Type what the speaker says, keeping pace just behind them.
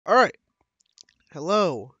Alright,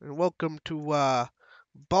 hello, and welcome to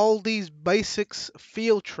Baldi's Basics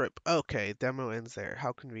Field Trip. Okay, demo ends there.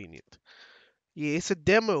 How convenient. Yeah, it's a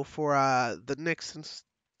demo for the next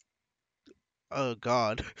oh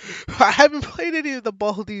god. I haven't played any of the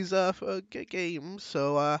Baldi's games,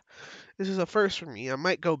 so this is a first for me. I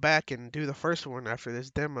might go back and do the first one after this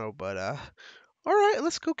demo, but alright,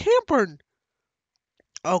 let's go camping.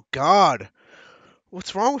 Oh god.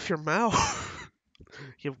 What's wrong with your mouth?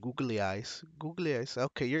 You have googly eyes. Googly eyes.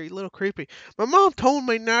 Okay, you're a little creepy. My mom told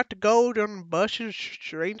me not to go on the bus with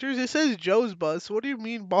strangers. It says Joe's bus. What do you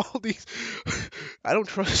mean, Baldi's? I don't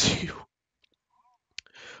trust you.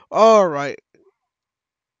 All right.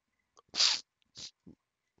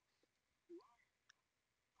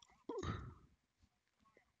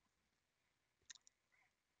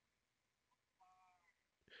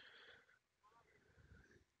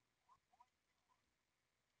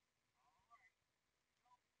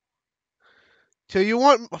 So you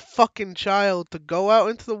want a fucking child to go out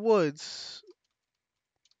into the woods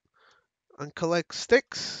and collect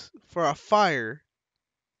sticks for a fire?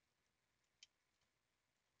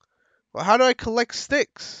 Well, how do I collect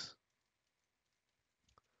sticks?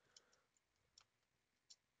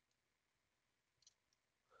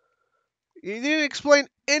 You didn't explain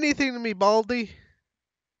anything to me, Baldi.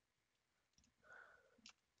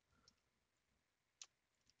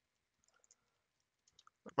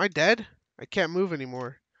 Am I dead? I can't move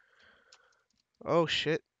anymore. Oh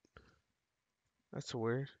shit. That's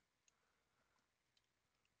weird.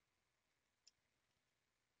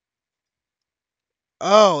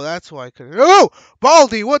 Oh, that's why I couldn't. Oh,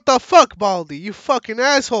 Baldi, what the fuck, Baldi? You fucking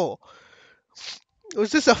asshole!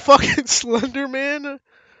 Was this a fucking Slender Man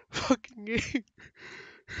fucking game?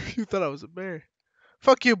 You thought I was a bear.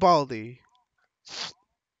 Fuck you, Baldi.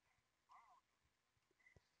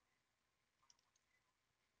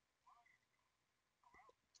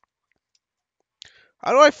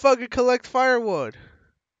 How do I fucking collect firewood?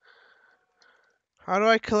 How do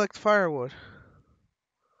I collect firewood?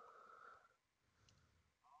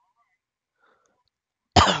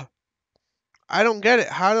 I don't get it.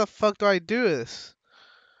 How the fuck do I do this?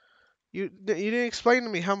 You didn't explain to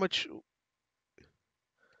me how much.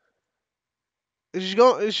 It's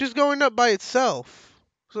just going up by itself.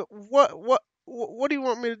 So what do you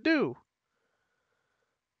want me to do?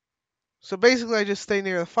 So basically, I just stay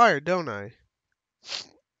near the fire, don't I?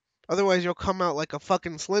 Otherwise, you'll come out like a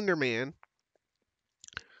fucking Slender Man.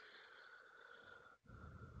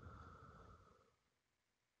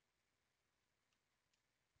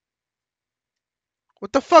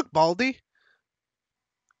 What the fuck, Baldi?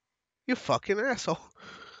 You fucking asshole.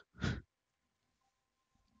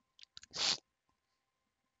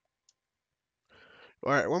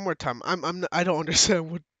 All right, one more time. I don't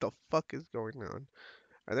understand what the fuck is going on.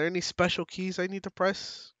 Are there any special keys I need to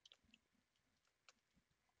press?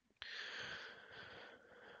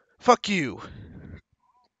 Fuck you.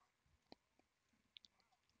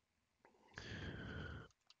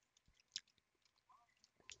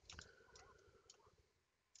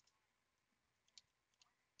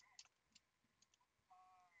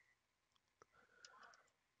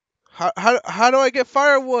 How do I get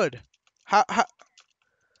firewood? How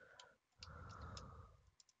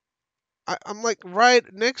I'm like right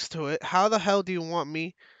next to it. How the hell do you want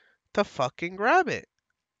me to fucking grab it?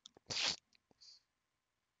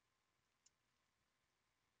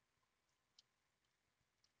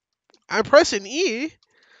 I'm pressing E.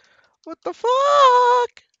 What the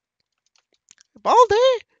fuck? Baldi?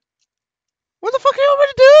 What the fuck do you want me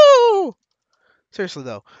to do? Seriously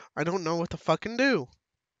though, I don't know what to fucking do.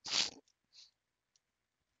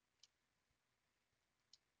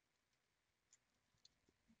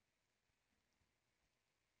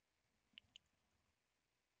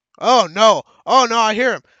 Oh no. Oh no, I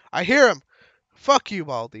hear him. I hear him. Fuck you,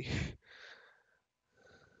 Baldi.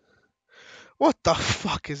 What the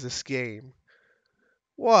fuck is this game?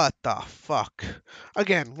 What the fuck?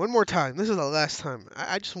 Again, one more time. This is the last time.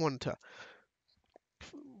 I just wanted to.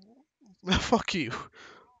 Fuck you.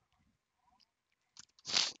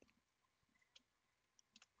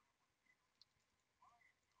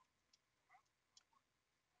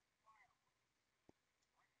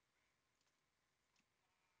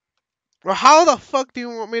 Well, how the fuck do you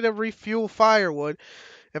want me to refuel firewood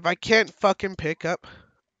if I can't fucking pick up?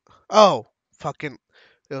 Oh, fucking.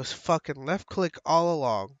 It was fucking left click all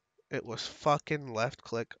along. It was fucking left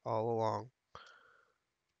click all along.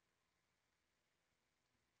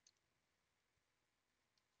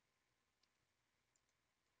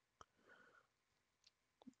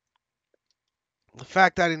 The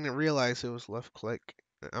fact I didn't realize it was left click.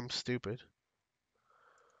 I'm stupid.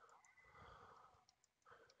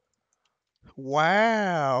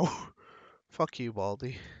 Wow. Fuck you,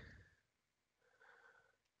 Baldi.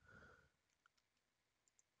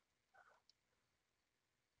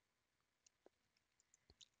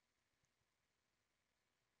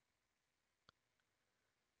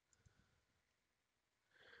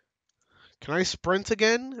 Can I sprint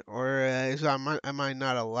again, or am I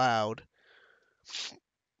not allowed?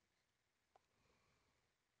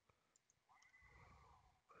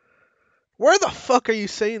 Where the fuck are you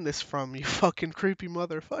saying this from, you fucking creepy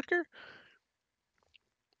motherfucker?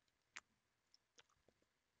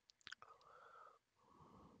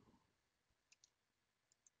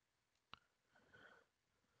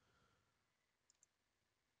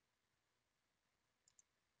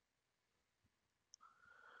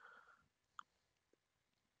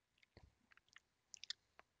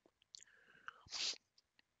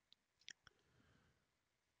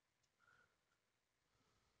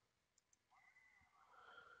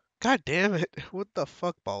 God damn it. What the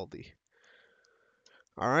fuck, Baldi?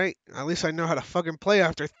 Alright, at least I know how to fucking play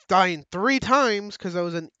after dying 3 times because I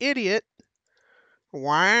was an idiot.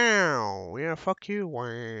 Wow. Yeah, fuck you.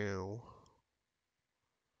 Wow.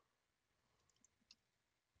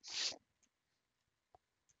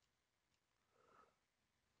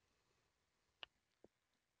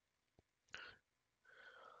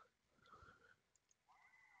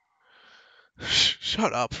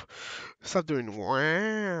 Shut up. Stop doing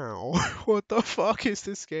wow. What the fuck is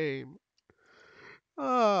this game?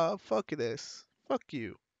 Ah, fuck this. Fuck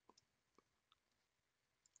you.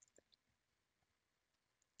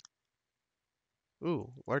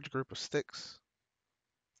 Ooh, large group of sticks.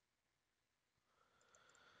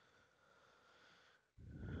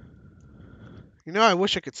 You know, I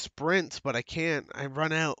wish I could sprint, but I can't. I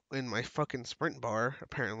run out in my fucking sprint bar,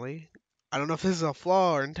 apparently. I don't know if this is a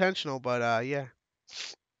flaw or intentional, but yeah.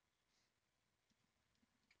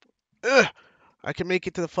 Ugh! I can make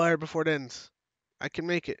it to the fire before it ends. I can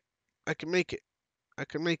make it. I can make it. I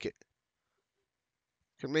can make it.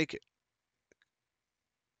 I can make it.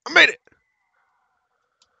 I made it!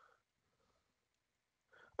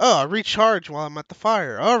 Oh, I recharge while I'm at the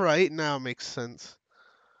fire. Alright, now it makes sense.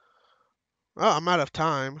 Oh, I'm out of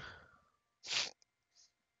time.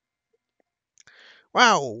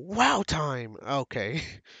 Wow, wow time. Okay.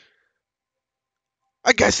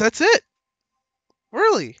 I guess that's it.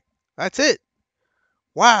 Really? That's it.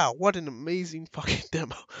 Wow, what an amazing fucking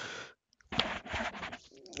demo.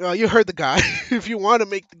 You heard the guy. If you want to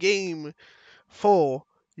make the game full,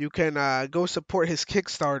 you can go support his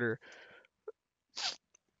Kickstarter.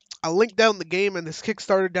 I'll link down the game and his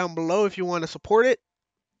Kickstarter down below if you want to support it.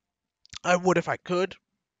 I would if I could.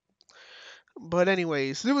 But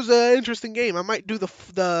anyways, it was an interesting game. I might do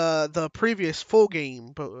the previous full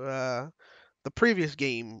game, but the previous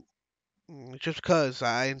game just because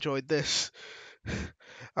I enjoyed this.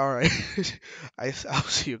 All right, I'll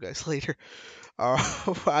see you guys later.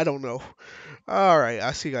 I don't know. All right,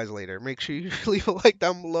 I'll see you guys later. Make sure you leave a like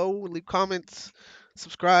down below, leave comments,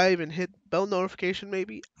 subscribe, and hit bell notification.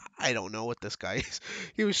 Maybe I don't know what this guy is.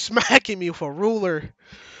 He was smacking me with a ruler.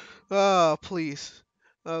 Oh, please.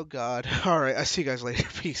 Oh God. All right, I'll see you guys later.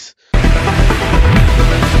 Peace.